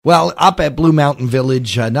Well, up at Blue Mountain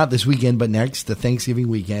Village, not this weekend, but next, the Thanksgiving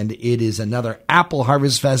weekend, it is another Apple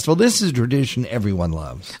Harvest Festival. This is a tradition everyone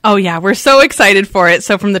loves. Oh, yeah. We're so excited for it.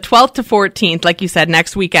 So from the 12th to 14th, like you said,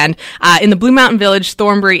 next weekend, in the Blue Mountain Village,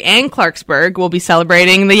 Thornbury, and Clarksburg, we'll be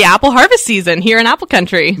celebrating the apple harvest season here in Apple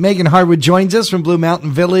Country. Meghan Harwood joins us from Blue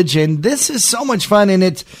Mountain Village, and this is so much fun, and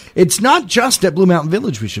it's not just at Blue Mountain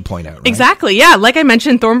Village, we should point out, right? Exactly, yeah. Like I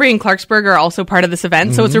mentioned, Thornbury and Clarksburg are also part of this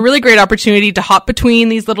event, so it's a really great opportunity to hop between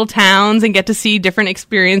these little towns and get to see different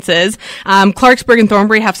experiences. Clarksburg and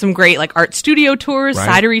Thornbury have some great like art studio tours,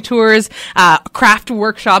 cidery tours, craft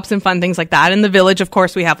workshops, and fun things like that. In the village, of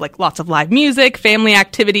course, we have like lots of live music, family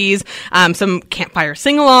activities, some campfire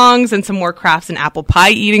sing-alongs, and some more crafts and apple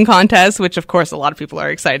pie eating contests, which of course a lot of people are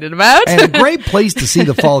excited about. And a great place to see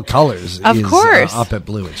the fall colors of course. Up at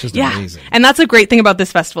Blue. It's just amazing. And that's a great thing about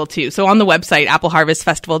this festival too. So on the website,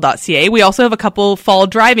 appleharvestfestival.ca, we also have a couple fall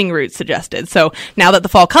driving routes suggested. So now that the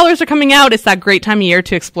fall colors are coming out, it's that great time of year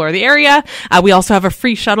to explore the area. We also have a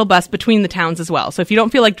free shuttle bus between the towns as well. So if you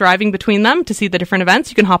don't feel like driving between them to see the different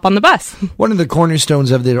events, you can hop on the bus. One of the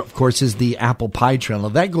cornerstones of it, of course, is the apple pie trail. Now,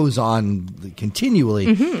 that goes on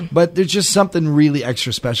continually, but there's just something really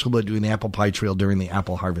extra special about doing the apple pie trail during the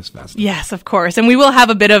Apple Harvest Festival. Yes, of course. And we will have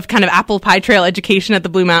a bit of kind of apple pie trail education at the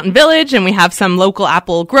Blue Mountain Village, and we have some local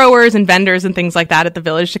apple growers and vendors and things like that at the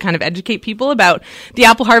village to kind of educate people about the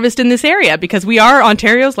apple harvest in this area, because we are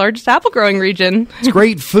Ontario's largest apple growing region. It's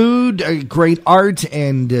great food, great art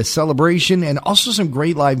and celebration, and also some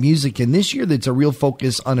great live music. And this year, that's a real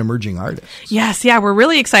focus on emerging artists. Yes, yeah, we're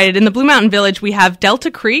really excited. In the Blue Mountain Village, we have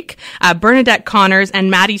Delta Creek, Bernadette Connors,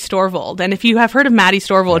 and Maddie Storvold. And if you have heard of Maddie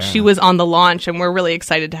Storvold, she was on the launch, and we're really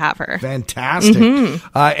excited to have her. Fantastic.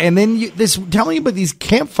 And then tell me about these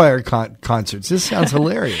campfire concerts. This sounds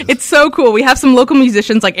hilarious. It's so cool. We have some local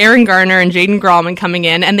musicians like Aaron Garner and Jaden Grallman coming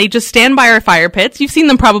in, and they just stand by our fire pits. You've seen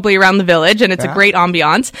them probably around the village, and it's a great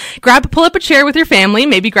ambiance. Pull up a chair with your family,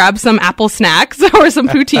 maybe grab some apple snacks or some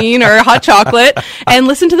poutine or hot chocolate, and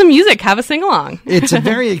listen to the music. Have a sing-along. It's a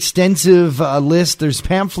very extensive list. There's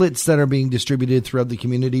pamphlets that are being distributed throughout the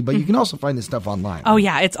community, but you can also find this stuff online. Oh,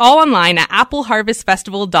 yeah. It's all online at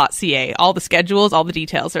appleharvestfestival.ca. All the schedules, all the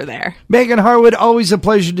details are there. Meghan Harwood, always a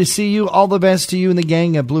pleasure to see you. All the best to you and the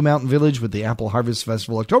gang at Blue Mountain Village with the Apple Harvest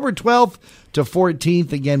Festival, October 12th to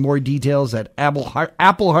 14th. Again, more details at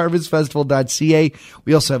appleharvestfestival.ca.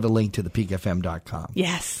 We also have a link to the peakfm.com.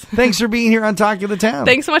 Yes. Thanks for being here on Talk of the Town.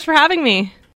 Thanks so much for having me.